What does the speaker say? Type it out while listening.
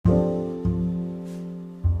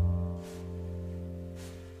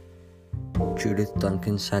Judith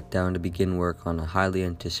Duncan sat down to begin work on a highly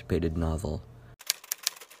anticipated novel.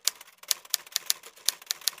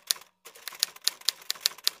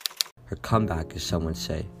 Her comeback, as some would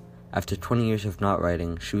say. After 20 years of not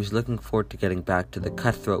writing, she was looking forward to getting back to the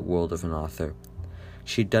cutthroat world of an author.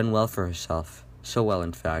 She had done well for herself, so well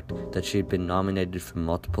in fact, that she had been nominated for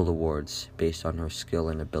multiple awards based on her skill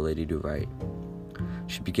and ability to write.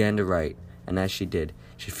 She began to write, and as she did,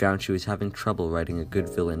 she found she was having trouble writing a good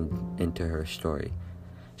villain into her story.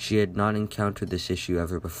 She had not encountered this issue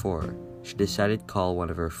ever before. She decided to call one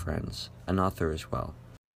of her friends, an author as well.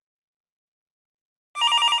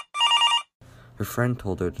 Her friend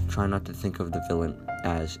told her to try not to think of the villain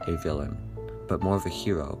as a villain, but more of a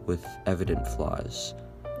hero with evident flaws.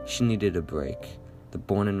 She needed a break. The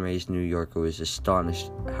born and raised New Yorker was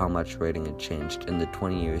astonished how much writing had changed in the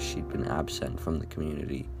 20 years she'd been absent from the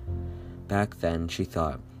community. Back then, she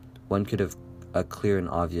thought, one could have a clear and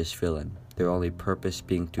obvious villain, their only purpose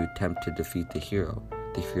being to attempt to defeat the hero.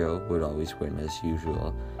 The hero would always win as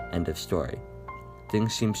usual. End of story.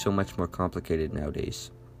 Things seem so much more complicated nowadays.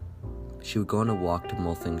 She would go on a walk to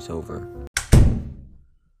mull things over.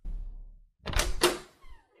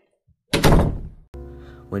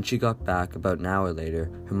 When she got back about an hour later,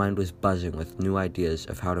 her mind was buzzing with new ideas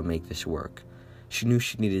of how to make this work. She knew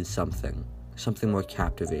she needed something more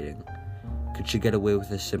captivating. Could she get away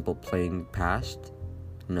with a simple plain past?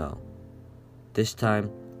 No. This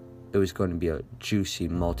time, it was going to be a juicy,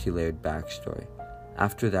 multi-layered backstory.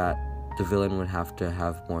 After that, the villain would have to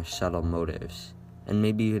have more subtle motives, and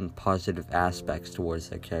maybe even positive aspects towards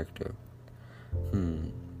that character.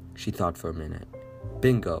 She thought for a minute.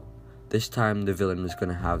 Bingo! This time the villain was going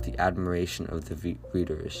to have the admiration of the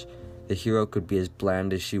readers. The hero could be as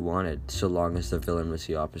bland as she wanted, so long as the villain was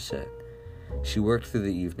the opposite. She worked through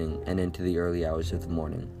the evening and into the early hours of the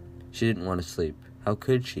morning. She didn't want to sleep. How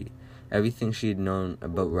could she? Everything she had known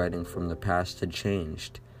about writing from the past had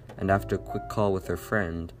changed, and after a quick call with her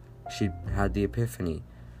friend, she had the epiphany.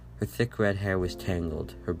 Her thick red hair was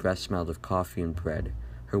tangled, her breath smelled of coffee and bread,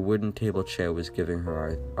 her wooden table chair was giving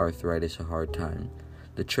her arthritis a hard time.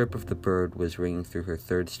 The chirp of the bird was ringing through her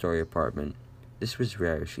third-story apartment. This was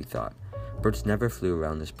rare, she thought. Birds never flew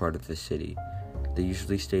around this part of the city. They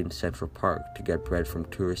usually stayed in Central Park to get bread from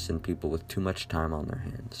tourists and people with too much time on their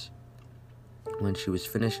hands. When she was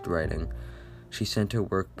finished writing, she sent her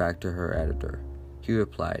work back to her editor. He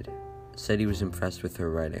replied, said he was impressed with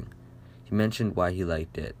her writing. He mentioned why he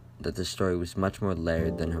liked it, that the story was much more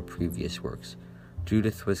layered than her previous works.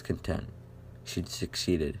 Judith was content. She'd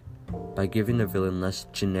succeeded. By giving the villain less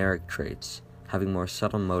generic traits, having more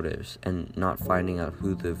subtle motives, and not finding out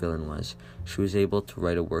who the villain was, she was able to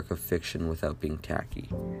write a work of fiction without being tacky.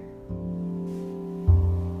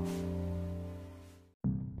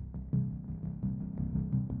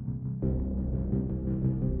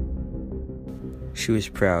 She was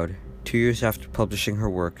proud. 2 years after publishing her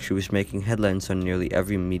work, she was making headlines on nearly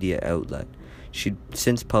every media outlet. She'd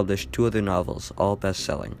since published 2 other novels, all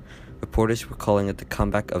best-selling. Reporters were calling it the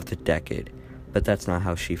comeback of the decade, but that's not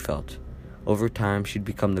how she felt. Over time, she'd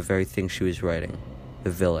become the very thing she was writing, the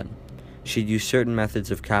villain. She'd used certain methods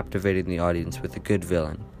of captivating the audience with a good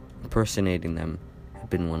villain. Impersonating them had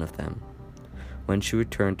been one of them. When she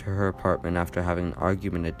returned to her apartment after having an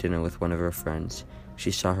argument at dinner with one of her friends, she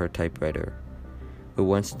saw her typewriter. Where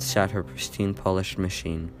once it sat her pristine polished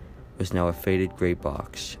machine was now a faded gray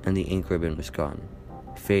box, and the ink ribbon was gone.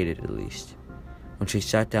 Faded, at least. When she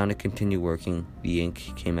sat down to continue working, the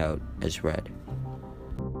ink came out as red.